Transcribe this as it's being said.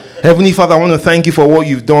Heavenly Father, I want to thank you for what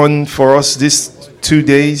you've done for us these 2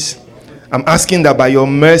 days. I'm asking that by your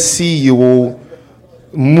mercy, you will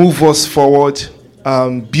move us forward,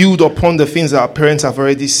 build upon the things that our parents have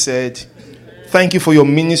already said. Thank you for your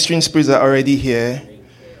ministering spirits that are already here.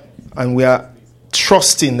 And we are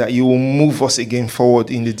trusting that you will move us again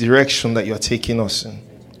forward in the direction that you're taking us in.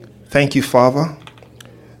 Thank you, Father.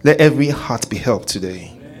 Let every heart be helped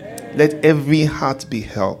today. Let every heart be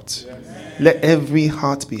helped. Let every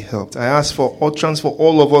heart be helped. I ask for utterance for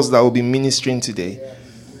all of us that will be ministering today.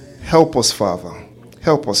 Help us, Father.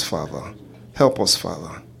 Help us, Father. Help us,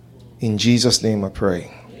 Father. In Jesus' name I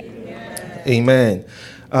pray. Amen.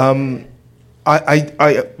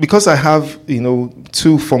 I because I have,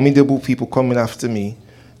 two formidable people coming after me,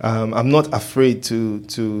 I'm not afraid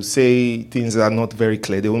to say things that are not very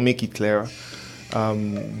clear. They will make it clearer.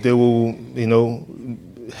 They will,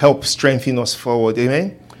 help strengthen us forward.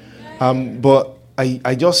 Amen. But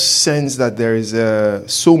I just sense that there is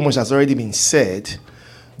so much has already been said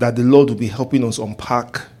that the Lord will be helping us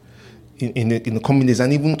unpack in the coming days,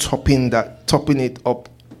 and even topping it up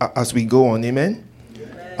as we go on. Amen.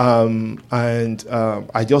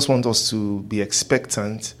 I just want us to be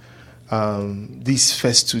expectant. These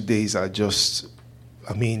first 2 days are just,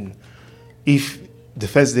 if the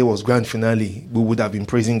first day was grand finale, we would have been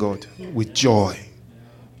praising God with joy,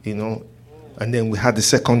 and then we had the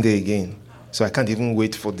second day again. So I can't even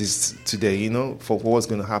wait for this today, for what's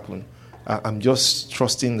going to happen. I'm just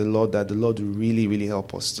trusting the Lord that the Lord will really, really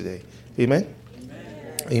help us today. Amen?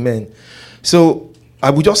 Amen. So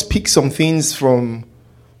I will just pick some things from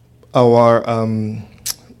our,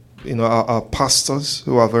 our pastors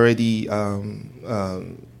who have already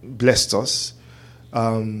blessed us.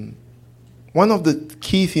 One of the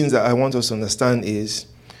key things that I want us to understand is,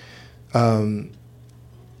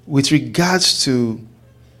 with regards to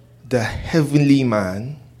the heavenly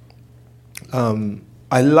man,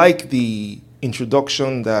 I like the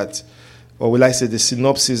introduction that, or will I say the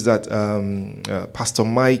synopsis that Pastor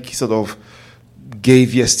Mike sort of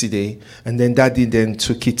gave yesterday, and then Daddy then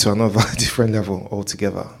took it to another different level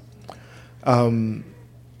altogether.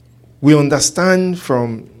 We understand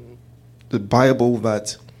from the Bible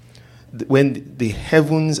that when the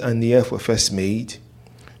heavens and the earth were first made,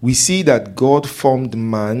 we see that God formed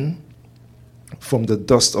man from the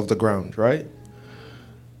dust of the ground, right?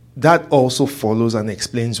 That also follows and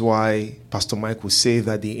explains why Pastor Mike will say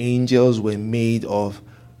that the angels were made of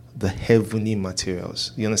the heavenly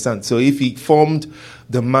materials. You understand? So if he formed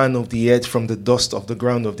the man of the earth from the dust of the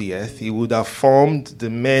ground of the earth, he would have formed the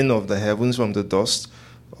men of the heavens from the dust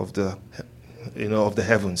of the of the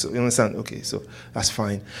heavens. You understand? Okay, so that's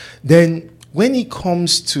fine. Then when it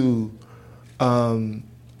comes to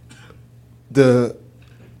the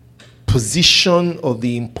position of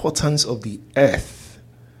the importance of the earth,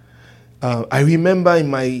 I remember in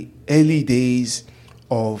my early days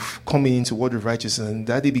of coming into Word of Righteousness, and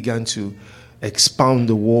Daddy began to expound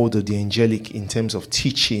the word of the angelic in terms of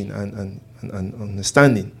teaching and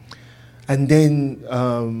understanding. And then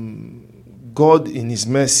God, in His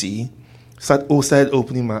mercy, started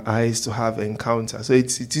opening my eyes to have encounters. So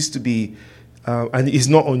it used to be, and it's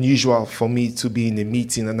not unusual for me to be in a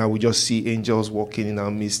meeting and I would just see angels walking in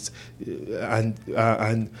our midst. And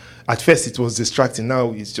at first it was distracting.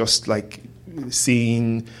 Now it's just like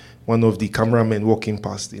seeing one of the cameramen walking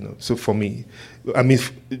past, So for me,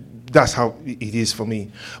 that's how it is for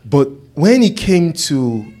me. But when it came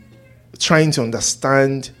to trying to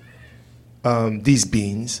understand these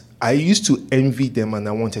beings, I used to envy them and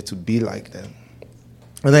I wanted to be like them.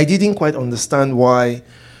 And I didn't quite understand why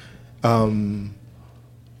the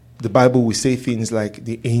Bible will say things like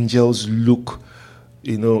the angels look,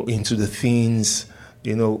 into the things,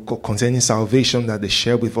 concerning salvation that they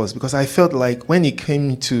share with us. Because I felt like when it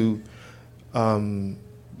came to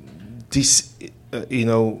this,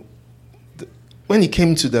 when it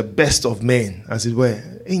came to the best of men, as it were,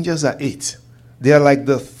 angels are it. They are like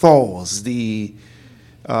the Thors, the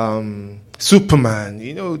Superman.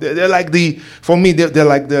 They're like for me, they're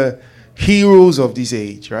like the heroes of this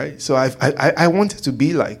age, right? So I wanted to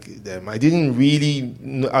be like them. I didn't really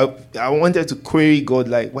know. I wanted to query God,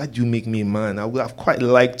 like, why do you make me a man? I would have quite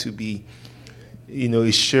liked to be,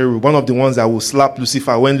 a cherub, one of the ones that will slap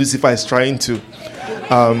Lucifer when Lucifer is trying to,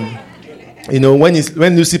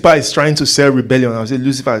 when Lucifer is trying to sell rebellion, I would say,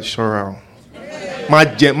 Lucifer, sure,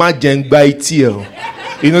 that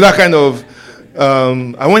kind of.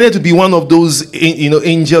 I wanted to be one of those,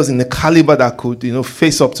 angels in the caliber that could,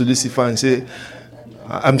 face up to Lucifer and say,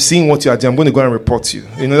 I'm seeing what you are doing. I'm going to go and report you.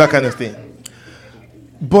 That kind of thing.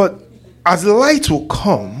 But as light will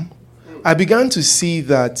come, I began to see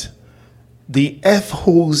that the earth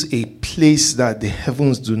holds a place that the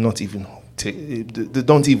heavens do not even they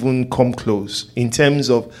don't even come close, in terms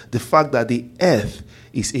of the fact that the earth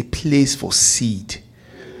is a place for seed.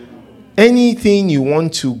 Anything you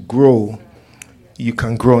want to grow, you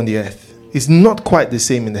can grow on the earth. It's not quite the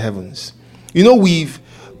same in the heavens. You know, we've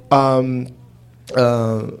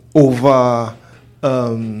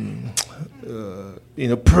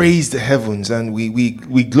praise the heavens, and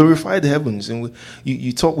we glorify the heavens, and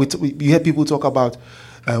you hear people talk about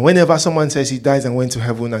whenever someone says he dies and went to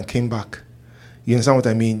heaven and came back. You understand what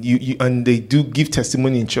I mean? And they do give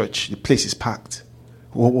testimony in church. The place is packed.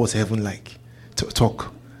 What was heaven like?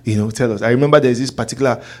 Talk, tell us. I remember there's this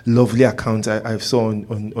particular lovely account I saw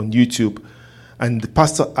on YouTube, and the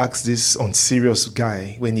pastor asked this unserious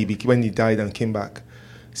guy when he died and came back.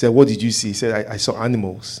 He said, "What did you see?" He said, I saw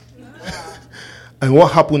animals. And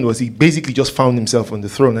what happened was he basically just found himself on the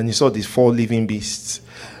throne, and he saw these 4 living beasts.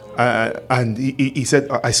 And he said,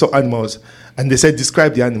 "I saw animals." And they said,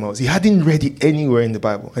 "Describe the animals." He hadn't read it anywhere in the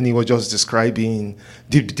Bible, and he was just describing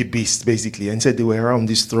the beasts, basically. And said they were around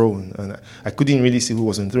this throne. And I couldn't really see who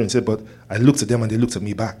was on the throne. He said, but I looked at them, and they looked at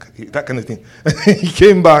me back. That kind of thing. He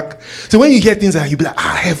came back. So when you hear things like that, you'll be like,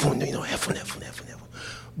 heaven, heaven.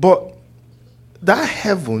 But that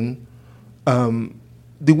heaven,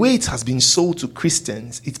 the way it has been sold to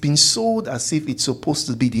Christians, it's been sold as if it's supposed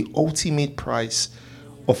to be the ultimate price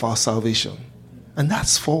of our salvation. And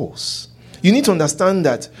that's false. You need to understand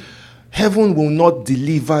that heaven will not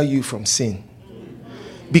deliver you from sin,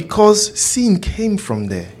 because sin came from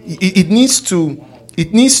there. It needs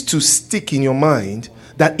to stick in your mind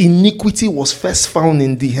that iniquity was first found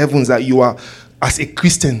in the heavens, that you are, as a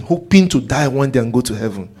Christian, hoping to die one day and go to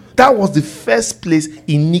heaven. That was the first place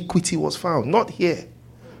iniquity was found, not here.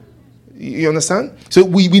 You understand? So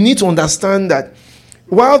we need to understand that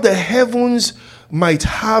while the heavens might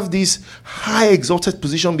have this high exalted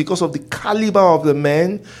position because of the caliber of the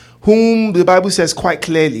men whom the Bible says quite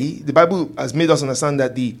clearly, the Bible has made us understand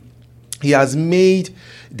that he has made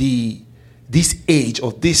this age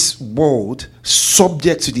of this world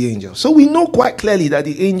subject to the angels. So we know quite clearly that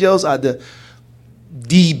the angels are the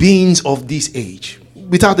beings of this age,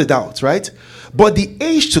 without a doubt, right? But the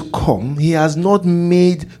age to come, he has not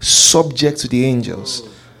made subject to the angels.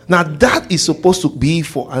 Now, that is supposed to be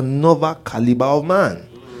for another caliber of man.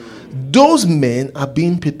 Those men are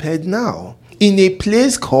being prepared now in a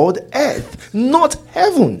place called earth, not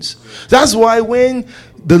heavens. That's why when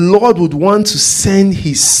the Lord would want to send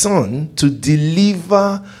his son to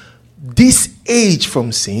deliver this age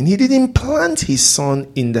from sin, he didn't plant his son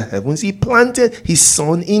in the heavens. He planted his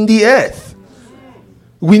son in the earth.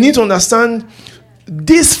 We need to understand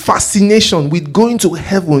this fascination with going to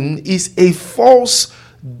heaven is a false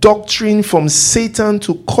doctrine from Satan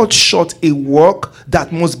to cut short a work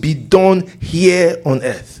that must be done here on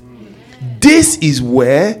earth. This is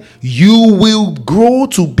where you will grow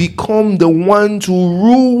to become the one to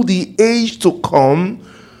rule the age to come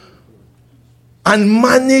and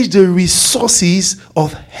manage the resources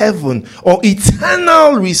of heaven, or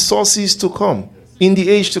eternal resources to come in the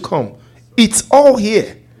age to come. It's all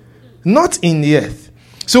here, not in the earth.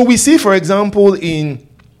 So we see, for example, in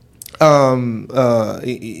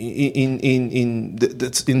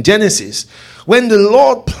Genesis, when the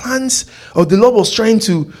Lord plants, or the Lord was trying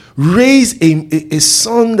to raise a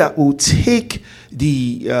son that will take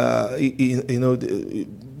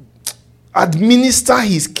administer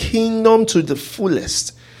his kingdom to the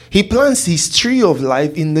fullest. He plants his tree of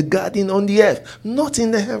life in the garden on the earth, not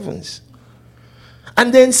in the heavens.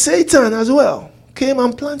 And then Satan as well came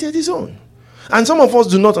and planted his own. And some of us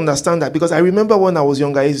do not understand that, because I remember when I was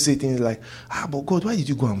younger, I used to say things like, but God, why did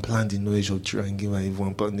you go and plant the knowledge of tree and give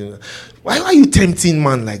everyone plant? Why are you tempting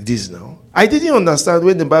man like this now? I didn't understand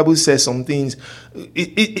when the Bible says some things.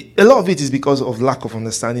 A lot of it is because of lack of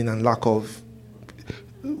understanding and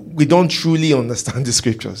we don't truly understand the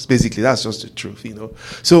scriptures. Basically, that's just the truth,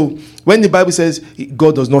 So when the Bible says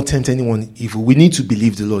God does not tempt anyone evil, we need to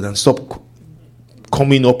believe the Lord and stop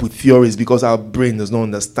coming up with theories because our brain does not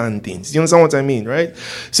understand things. You understand what I mean, right?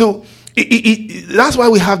 So that's why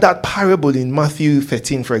we have that parable in Matthew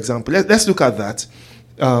 13, for example. Let's look at that.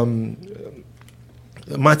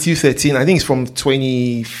 Matthew 13, I think it's from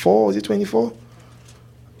 24. Is it 24?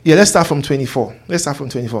 Yeah, let's start from 24.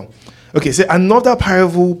 Okay, so another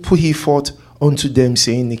parable put he forth unto them,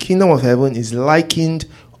 saying, the kingdom of heaven is likened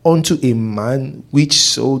unto a man which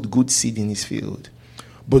sowed good seed in his field.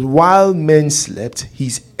 But while men slept,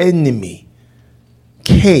 his enemy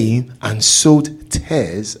came and sowed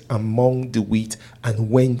tares among the wheat and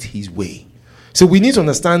went his way. So we need to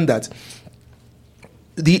understand that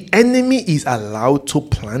the enemy is allowed to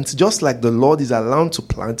plant, just like the Lord is allowed to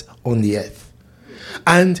plant on the earth.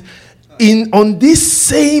 And on this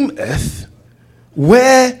same earth,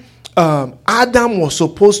 where Adam was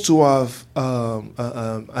supposed to have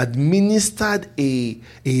administered a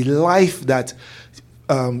life that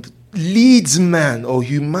leads man or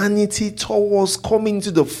humanity towards coming to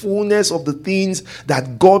the fullness of the things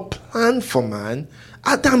that God planned for man,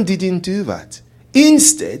 Adam didn't do that.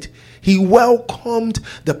 Instead, he welcomed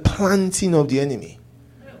the planting of the enemy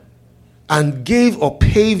and gave or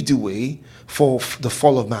paved the way for the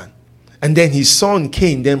fall of man. And then his son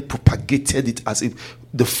Cain then propagated it as if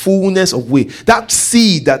the fullness of way. That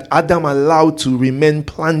seed that Adam allowed to remain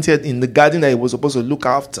planted in the garden that he was supposed to look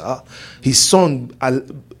after, his son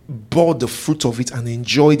bore the fruit of it and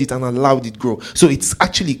enjoyed it and allowed it grow. So it's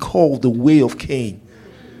actually called the way of Cain,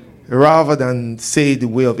 rather than say the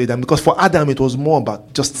way of Adam, because for Adam it was more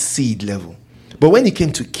about just seed level. But when it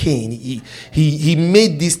came to Cain, he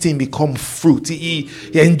made this thing become fruit. He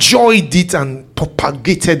enjoyed it and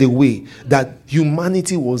propagated the way that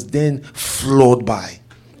humanity was then flowed by.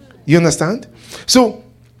 You understand? So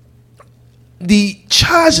the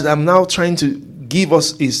charge that I'm now trying to give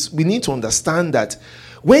us is we need to understand that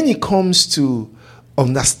when it comes to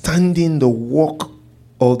understanding the work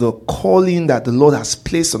or the calling that the Lord has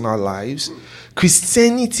placed on our lives,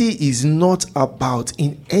 Christianity is not about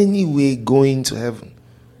in any way going to heaven.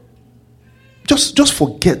 Just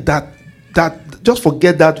forget that just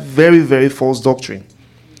forget that very, very false doctrine.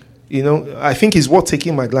 You know, I think it's worth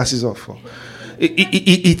taking my glasses off for.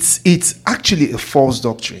 It's actually a false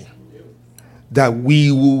doctrine that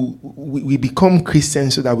we become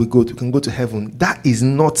Christians so that we can go to heaven. That is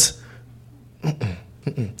not.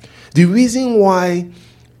 The reason why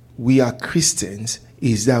we are Christians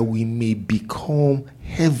is that we may become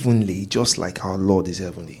heavenly, just like our Lord is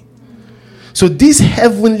heavenly. So this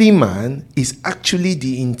heavenly man is actually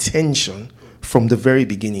the intention from the very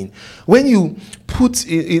beginning. When you put,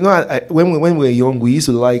 when we were young, we used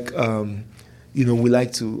to like, we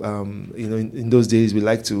like to, in those days, we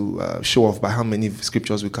like to show off by how many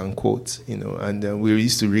scriptures we can quote, and we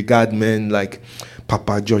used to regard men like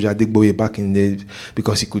Papa George Adegboye back in the day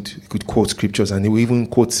because he could quote scriptures, and he would even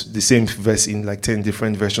quote the same verse in like 10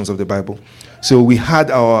 different versions of the Bible. So we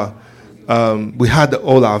had all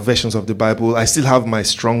our versions of the Bible. I still have my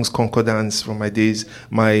Strong's Concordance from my days,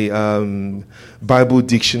 my Bible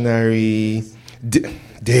dictionary,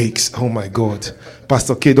 Dakes. Oh my God,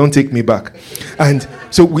 Pastor K, don't take me back. And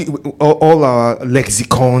so we all our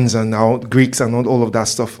lexicons and our Greeks and all of that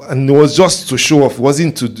stuff, and it was just to show off.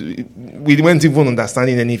 We weren't even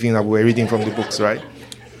understanding anything that we were reading from the books, right?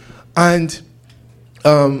 And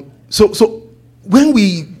so when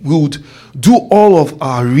we would do all of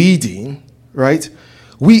our reading, right,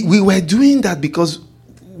 we were doing that because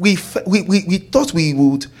we thought we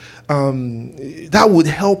would that would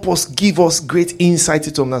help us, give us great insight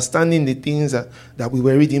into understanding the things that we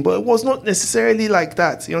were reading. But it was not necessarily like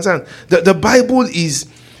that. You understand? The Bible is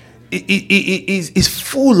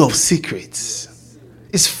full of secrets.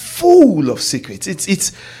 It's full of secrets.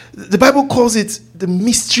 It's the Bible calls it the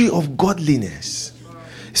mystery of godliness.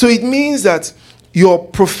 So it means that your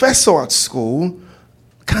professor at school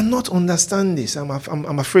cannot understand this.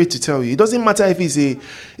 I'm afraid to tell you. It doesn't matter if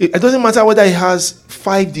it doesn't matter whether he has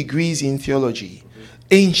 5 degrees in theology,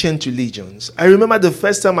 ancient religions. I remember the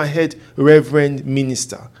first time I heard Reverend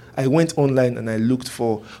Minister, I went online and I looked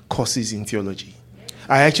for courses in theology.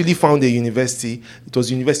 I actually found a university. It was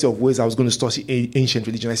University of Wales. I was going to study ancient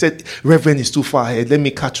religion. I said, Reverend is too far ahead. Let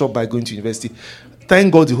me catch up by going to university.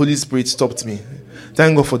 Thank God the Holy Spirit stopped me.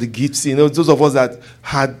 Thank God for the gifts. Those of us that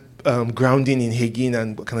had grounding in Hagin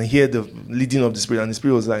and can hear the leading of the Spirit, and the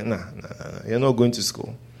Spirit was like, nah, you're not going to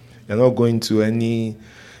school. You're not going to any.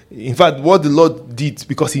 In fact, what the Lord did,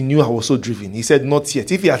 because he knew I was so driven, he said, not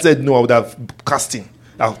yet. If he had said no, I would have cast him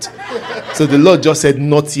out. So the Lord just said,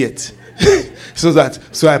 not yet. So I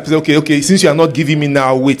said, okay, since you are not giving me now,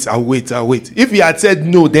 I'll wait. If he had said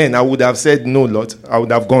no, then I would have said no, Lord. I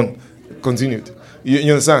would have gone, continued.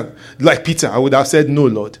 You understand? Like Peter, I would have said no,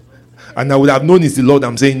 Lord. And I would have known it's the Lord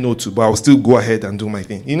I'm saying no to, but I'll still go ahead and do my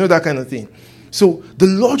thing. That kind of thing. So the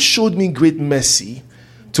Lord showed me great mercy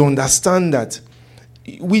to understand that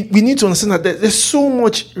we need to understand that there's so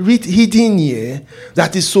much hidden here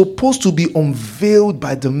that is supposed to be unveiled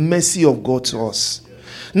by the mercy of God to us.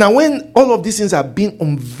 Now, when all of these things are being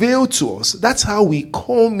unveiled to us, that's how we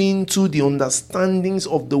come into the understandings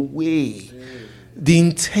of the way, the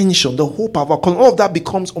intention, the hope of our calling. All of that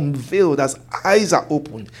becomes unveiled as eyes are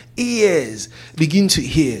opened, ears begin to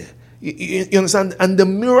hear. You understand? And the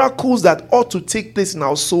miracles that ought to take place in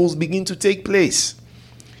our souls begin to take place.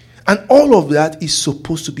 And all of that is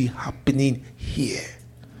supposed to be happening here.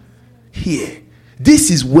 Here. This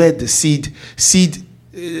is where the seed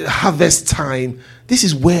harvest time, this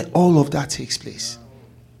is where all of that takes place.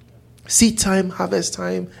 Seed time, harvest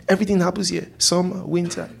time, everything happens here. Summer,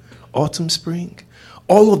 winter, autumn, spring.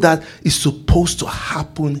 All of that is supposed to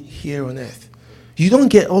happen here on earth. You don't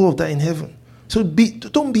get all of that in heaven. So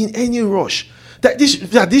don't be in any rush. That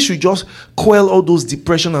this should just quell all those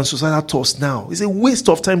depression and suicidal thoughts now. It's a waste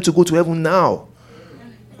of time to go to heaven now.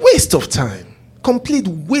 Waste of time. Complete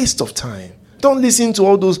waste of time. Don't listen to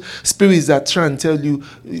all those spirits that try and tell you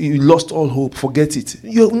you lost all hope. Forget it.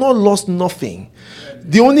 You have not lost nothing.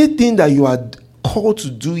 The only thing that you are called to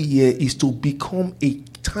do here is to become a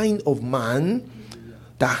kind of man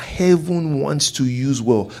that heaven wants to use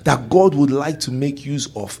well, that God would like to make use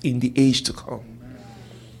of in the age to come.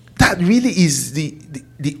 That really is the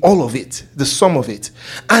all of it, the sum of it.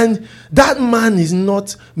 And that man is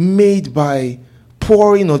not made by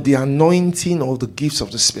pouring of the anointing or the gifts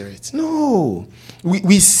of the Spirit. No.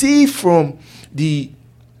 We see from the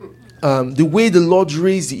way the Lord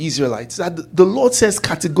raised the Israelites that the Lord says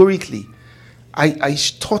categorically, I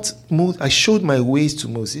showed my ways to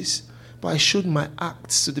Moses, but I showed my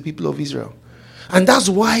acts to the people of Israel. And that's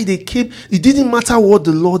why they came. It didn't matter what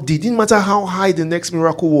the Lord did. It didn't matter how high the next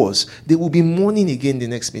miracle was. They will be mourning again the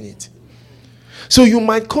next minute. So you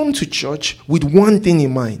might come to church with one thing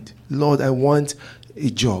in mind. Lord, I want a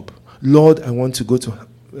job. Lord, I want to go to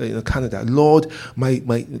Canada. Lord,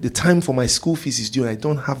 the time for my school fees is due and I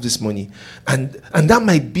don't have this money. And that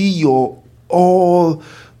might be your all...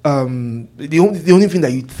 the only thing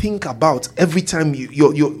that you think about every time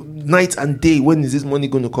your night and day, when is this money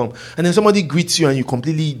going to come? And then somebody greets you and you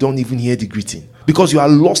completely don't even hear the greeting because you are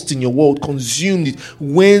lost in your world, consumed it.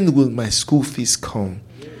 When will my school fees come?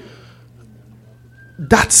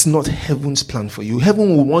 That's not heaven's plan for you.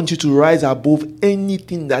 Heaven will want you to rise above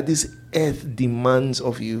anything that this earth demands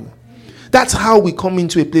of you. That's how we come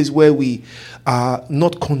into a place where we are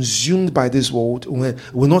not consumed by this world.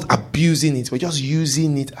 We're not abusing it. We're just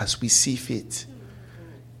using it as we see fit.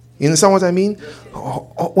 You understand what I mean?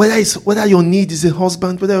 Whether your need is a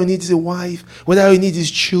husband, whether your need is a wife, whether your need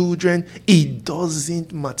is children, it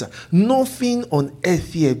doesn't matter. Nothing on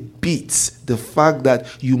earth here beats the fact that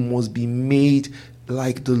you must be made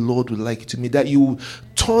like the Lord would like you to be, that you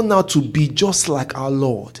turn out to be just like our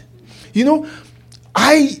Lord. You know,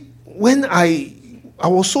 I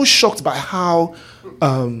was so shocked by how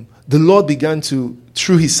the Lord began to,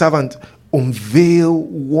 through his servant, unveil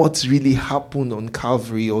what really happened on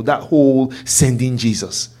Calvary, or that whole sending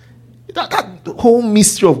Jesus. That whole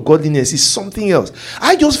mystery of godliness is something else.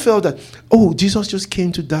 I just felt that, Jesus just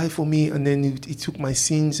came to die for me, and then he took my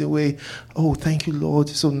sins away. Oh, thank you, Lord.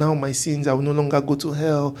 So now my sins, I will no longer go to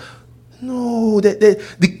hell. No, the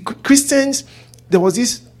Christians, there was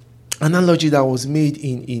this analogy that was made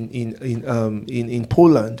in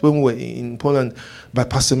Poland, when we were in Poland, by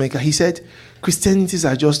Pastor Mecca. He said Christianities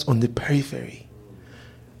are just on the periphery.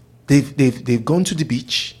 They've gone to the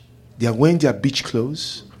beach. They are wearing their beach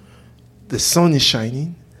clothes. The sun is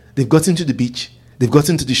shining. They've gotten to the beach. They've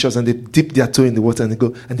gotten to the shores and they've dipped their toe in the water and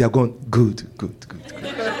they are going, good.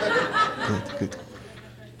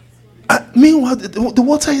 Meanwhile, the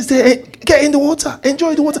water is there. Get in the water.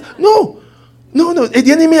 Enjoy the water. No.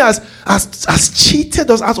 The enemy has cheated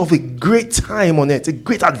us out of a great time on earth, a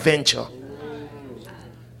great adventure.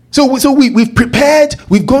 So we've prepared.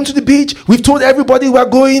 We've gone to the beach. We've told everybody we're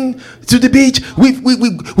going to the beach.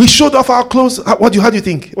 We showed off our clothes. How do you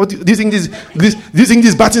think? Do you think this? Do you think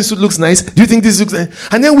this bathing suit looks nice? Do you think this looks nice?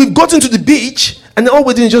 And then we've gotten to the beach, and then all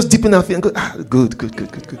we're doing is just dipping our feet and go, good.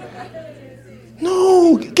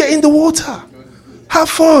 No, get in the water. Have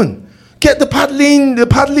fun. Get the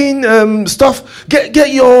paddling stuff.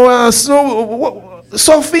 Get your snow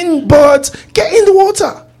surfing boards. Get in the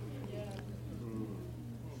water.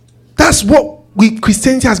 That's what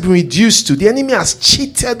Christianity has been reduced to. The enemy has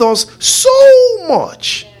cheated us so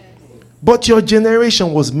much. But your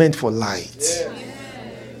generation was meant for light.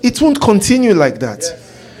 It won't continue like that.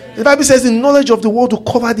 The Bible says the knowledge of the world will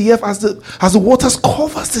cover the earth as the waters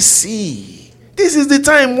covers the sea. This is the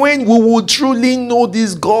time when we will truly know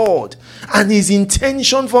this God and his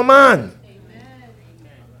intention for man.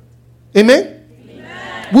 Amen?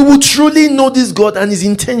 We will truly know this God and his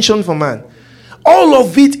intention for man. All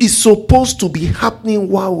of it is supposed to be happening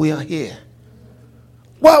while we are here.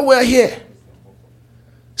 While we are here.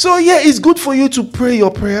 So it's good for you to pray your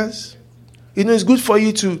prayers. It's good for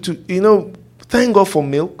you to thank God for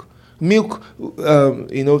milk. Milk,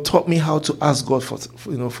 taught me how to ask God for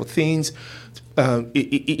things.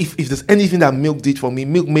 If there's anything that milk did for me,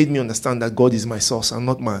 milk made me understand that God is my source and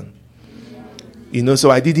not man.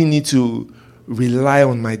 So I didn't need to rely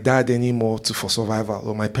on my dad anymore for survival,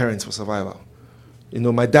 or my parents for survival.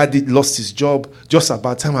 My dad lost his job just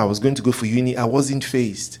about the time I was going to go for uni. I wasn't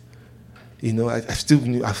phased. I still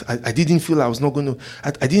knew. I didn't feel I was not going to.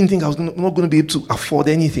 I didn't think I was not going to be able to afford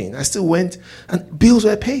anything. I still went, and bills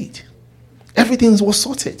were paid. Everything was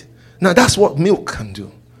sorted. Now that's what milk can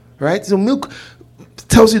do, right? So milk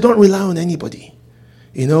tells you don't rely on anybody.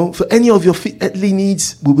 For any of your earthly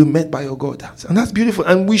needs will be met by your God, and that's beautiful.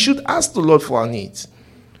 And we should ask the Lord for our needs.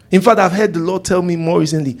 In fact, I've heard the Lord tell me more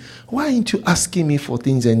recently, why aren't you asking me for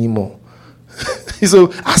things anymore?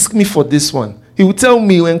 So ask me for this one. He will tell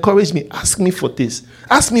me, he will encourage me, ask me for this.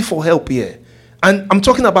 Ask me for help here. And I'm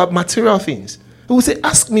talking about material things. He will say,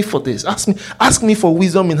 ask me for this. Ask me for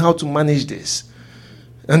wisdom in how to manage this.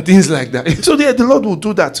 And things like that. So the Lord will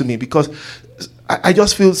do that to me, because I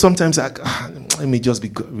just feel sometimes like, let me just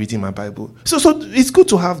be reading my Bible. So it's good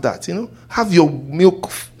to have that, Have your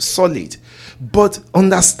milk solid. But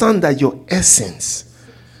understand that your essence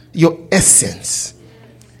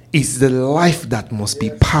is the life that must be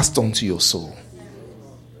passed on to your soul.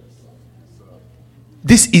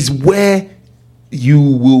 This is where you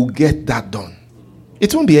will get that done.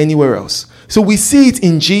 It won't be anywhere else. So we see it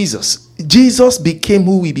in Jesus. Jesus became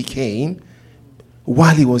who he became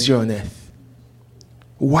while he was here on earth.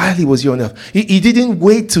 While he was here on earth. He didn't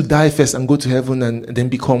wait to die first and go to heaven and then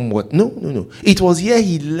become what? No. It was here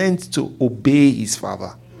he learned to obey his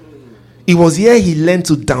Father. It was here he learned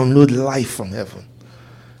to download life from heaven.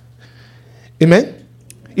 Amen?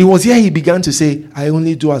 It was here he began to say, I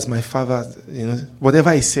only do as my Father,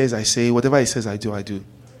 whatever he says I say, whatever he says I do.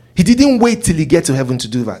 He didn't wait till he get to heaven to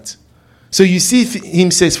do that. So you see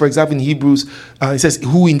him says, for example, in Hebrews, he says,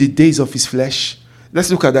 who in the days of his flesh.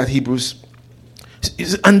 Let's look at that, Hebrews.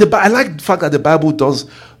 And I like the fact that the Bible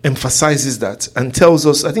emphasizes that and tells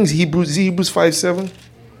us, I think it's Hebrews 5:7.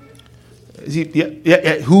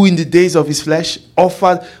 Who in the days of his flesh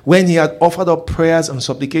when he had offered up prayers and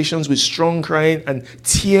supplications with strong crying and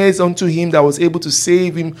tears unto him that was able to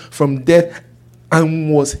save him from death,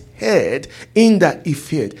 and was heard in that he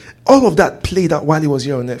feared. All of that played out while he was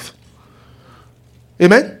here on earth.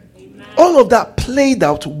 Amen? All of that played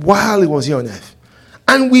out while he was here on earth.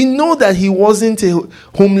 And we know that he wasn't a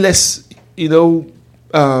homeless, didn't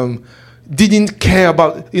care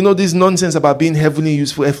about, this nonsense about being heavenly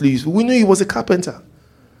useful, earthly useful. We know he was a carpenter.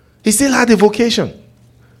 He still had a vocation.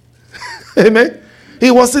 Amen?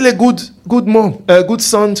 He was still a good mom, a good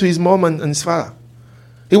son to his mom and his father.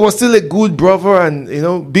 He was still a good brother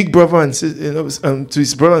and, big brother and, to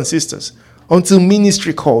his brother and sisters. Until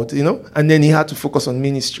ministry called, and then he had to focus on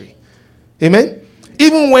ministry. Amen?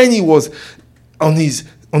 Even when he was on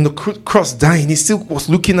the cross dying, he still was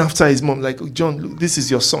looking after his mom. Like, John, look, this is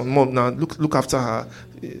your son. Mom, now look after her.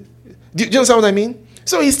 Do you understand what I mean?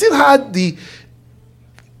 So he still had the,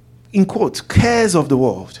 in quote, cares of the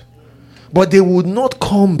world. But they would not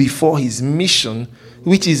come before his mission,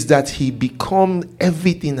 which is that he become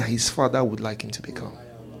everything that his Father would like him to become.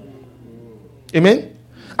 Amen?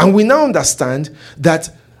 And we now understand that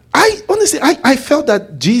I felt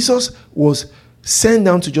that Jesus was sent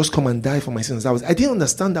down to just come and die for my sins. I didn't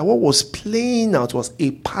understand that what was playing out was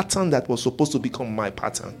a pattern that was supposed to become my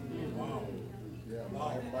pattern.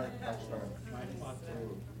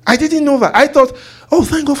 I didn't know that. I thought, oh,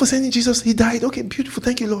 thank God for sending Jesus. He died. Okay, beautiful.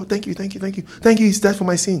 Thank you, Lord. Thank you. Thank you, he's died for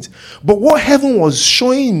my sins. But what heaven was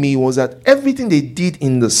showing me was that everything they did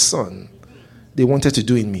in the Son, they wanted to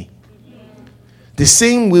do in me. The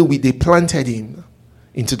same way they planted him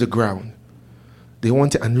into the ground. They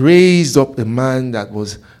wanted and raised up a man that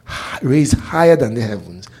was raised higher than the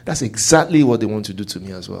heavens. That's exactly what they want to do to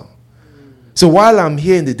me as well. So while I'm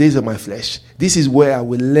here in the days of my flesh, this is where I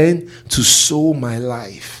will learn to sow my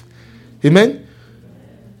life. Amen?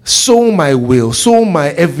 Sow my will, sow my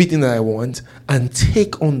everything that I want, and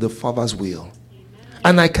take on the Father's will.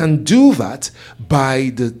 And I can do that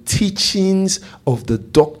by the teachings of the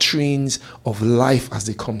doctrines of life as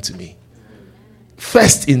they come to me.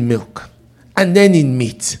 First in milk, and then in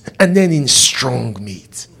meat, and then in strong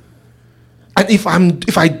meat. And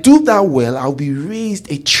if I do that well, I'll be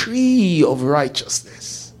raised a tree of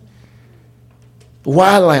righteousness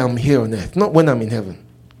while I am here on earth, not when I'm in heaven.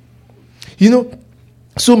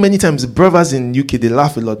 So many times the brothers in UK, they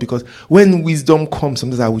laugh a lot because when wisdom comes,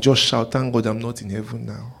 sometimes I will just shout, thank God I'm not in heaven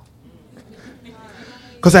now.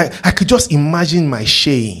 Because I could just imagine my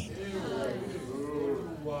shame.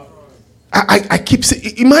 I keep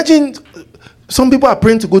saying, imagine some people are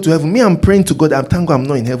praying to go to heaven. Me, I'm praying to God, thank God I'm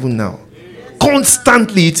not in heaven now.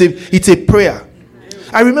 Constantly, it's a prayer.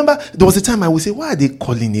 I remember there was a time I would say, why are they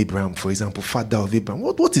calling Abraham, for example, father of Abraham?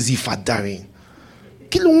 What is he fathering?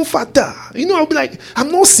 Kilon father. I'll be like,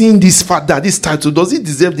 I'm not seeing this father, this title. Does he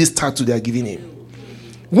deserve this title they are giving him?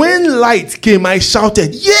 When light came, I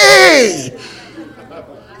shouted, yay!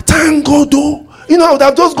 Thank God, though. I would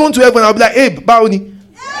have just gone to heaven. I'll be like, hey, Baoni.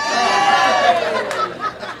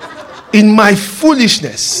 In my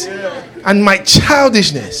foolishness and my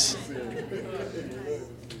childishness,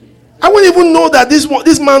 I wouldn't even know that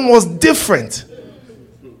this man was different.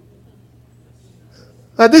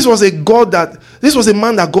 That this was a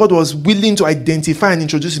man that God was willing to identify and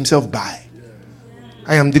introduce himself by.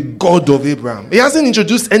 I am the God of Abraham. He has not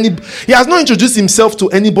introduced himself to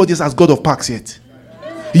anybody else as God of Pax yet.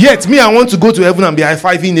 Yet, me, I want to go to heaven and be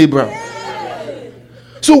high-fiving Abraham.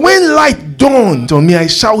 So when light dawned on me, I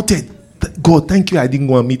shouted, God, thank you, I didn't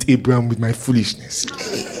go and meet Abraham with my foolishness.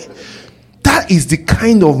 That is the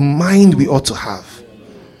kind of mind we ought to have.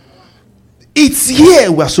 It's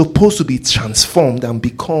here we are supposed to be transformed and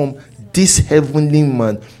become this heavenly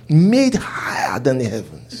man, made higher than the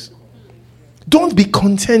heavens. Don't be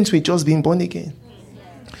content with just being born again.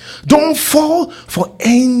 Don't fall for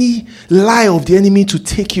any lie of the enemy to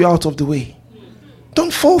take you out of the way.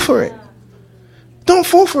 Don't fall for it. Don't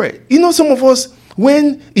fall for it. Some of us,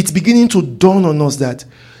 when it's beginning to dawn on us that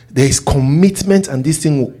there is commitment and this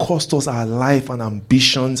thing will cost us our life and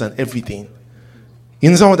ambitions and everything. You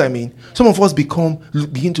understand what I mean? Some of us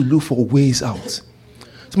begin to look for ways out.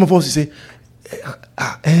 Some of us say,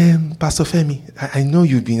 Pastor Femi, I know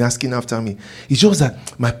you've been asking after me. It's just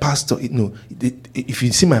that my pastor, if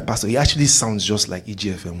you see my pastor, he actually sounds just like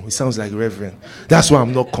EGFM. He sounds like Reverend. That's why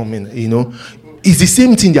I'm not coming, It's the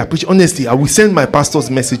same thing they are preaching. Honestly, I will send my pastor's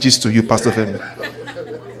messages to you, Pastor Femi.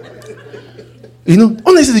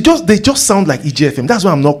 Honestly, they just sound like EGFM. That's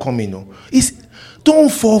why I'm not coming.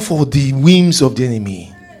 Don't fall for the whims of the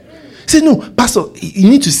enemy. Say, no, Pastor, you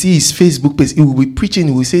need to see his Facebook page. He will be preaching.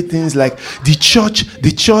 He will say things like, the church,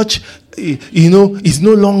 is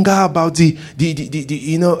no longer about the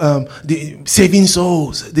saving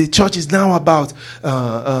souls. The church is now about,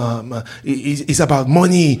 it's about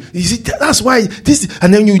money. You see, that's why this,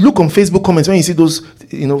 and then you look on Facebook comments, when you see those,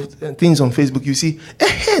 things on Facebook, you see,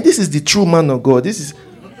 this is the true man of God. This is,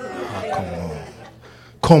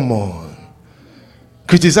 come on.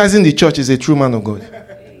 Criticizing the church is a true man of God.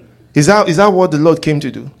 Is that what the Lord came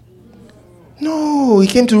to do? No, he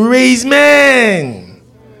came to raise men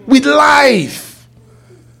with life.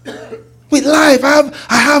 With life. I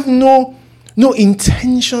have no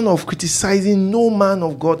intention of criticizing no man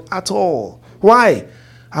of God at all. Why?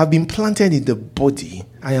 I've been planted in the body.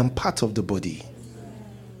 I am part of the body.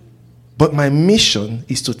 But my mission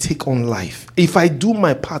is to take on life. If I do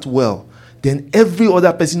my part well, then every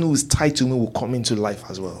other person who is tied to me will come into life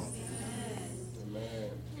as well.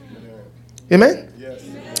 Amen? Yes.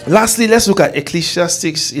 Lastly, let's look at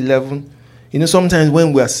Ecclesiastes 11. Sometimes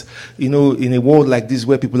when we are, in a world like this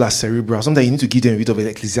where people are cerebral, sometimes you need to give them a bit of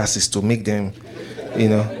Ecclesiastes to make them,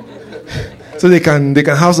 so they can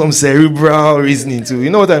have some cerebral reasoning too. You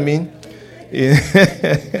know what I mean?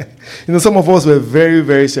 Yeah. Some of us were very,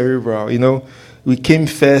 very cerebral. We came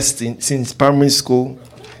first since primary school.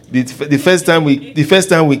 The first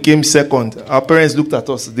time we came second, our parents looked at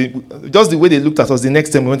us. Just the way they looked at us, the next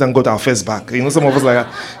time we went and got our first back. Some of us like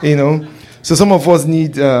that, So some of us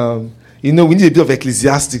need, we need a bit of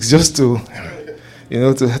Ecclesiastics just to,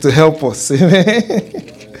 to help us.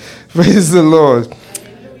 Praise the Lord.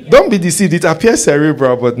 Don't be deceived. It appears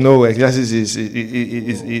cerebral, but no, Ecclesiastes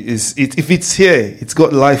is if it's here, it's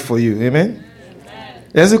got life for you. Amen?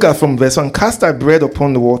 Let's look at from verse 1. Cast thy bread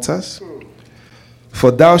upon the waters, for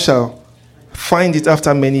thou shalt find it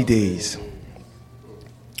after many days.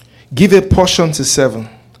 Give a portion to 7,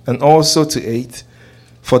 and also to 8,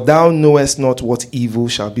 for thou knowest not what evil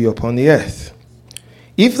shall be upon the earth.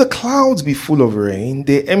 If the clouds be full of rain,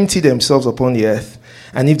 they empty themselves upon the earth,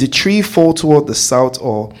 and if the tree fall toward the south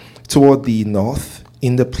or toward the north,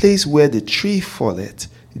 in the place where the tree falleth,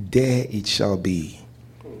 there it shall be.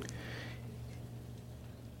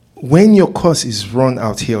 When your course is run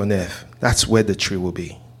out here on earth, that's where the tree will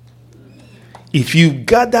be. If you've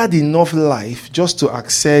gathered enough life just to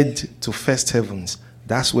accede to first heavens,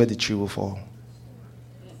 that's where the tree will fall.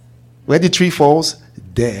 Where the tree falls,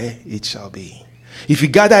 there it shall be. If you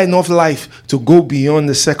gather enough life to go beyond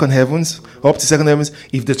the second heavens, up to second heavens,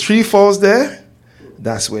 if the tree falls there,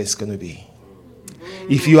 that's where it's going to be.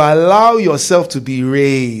 If you allow yourself to be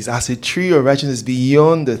raised as a tree of righteousness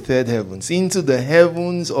beyond the third heavens, into the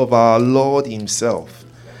heavens of our Lord himself,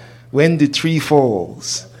 when the tree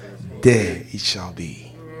falls, there it shall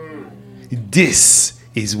be. This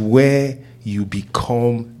is where you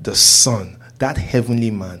become the son, that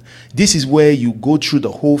heavenly man. This is where you go through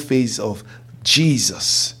the whole phase of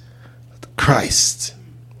Jesus Christ,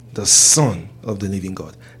 the Son of the living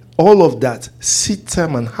God. All of that, seed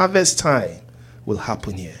time and harvest time, will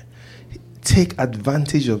happen here. Take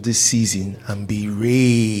advantage of this season and be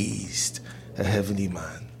raised a heavenly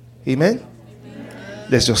man. Amen?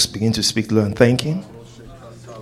 Let's just begin to speak, Lord, and thank Him.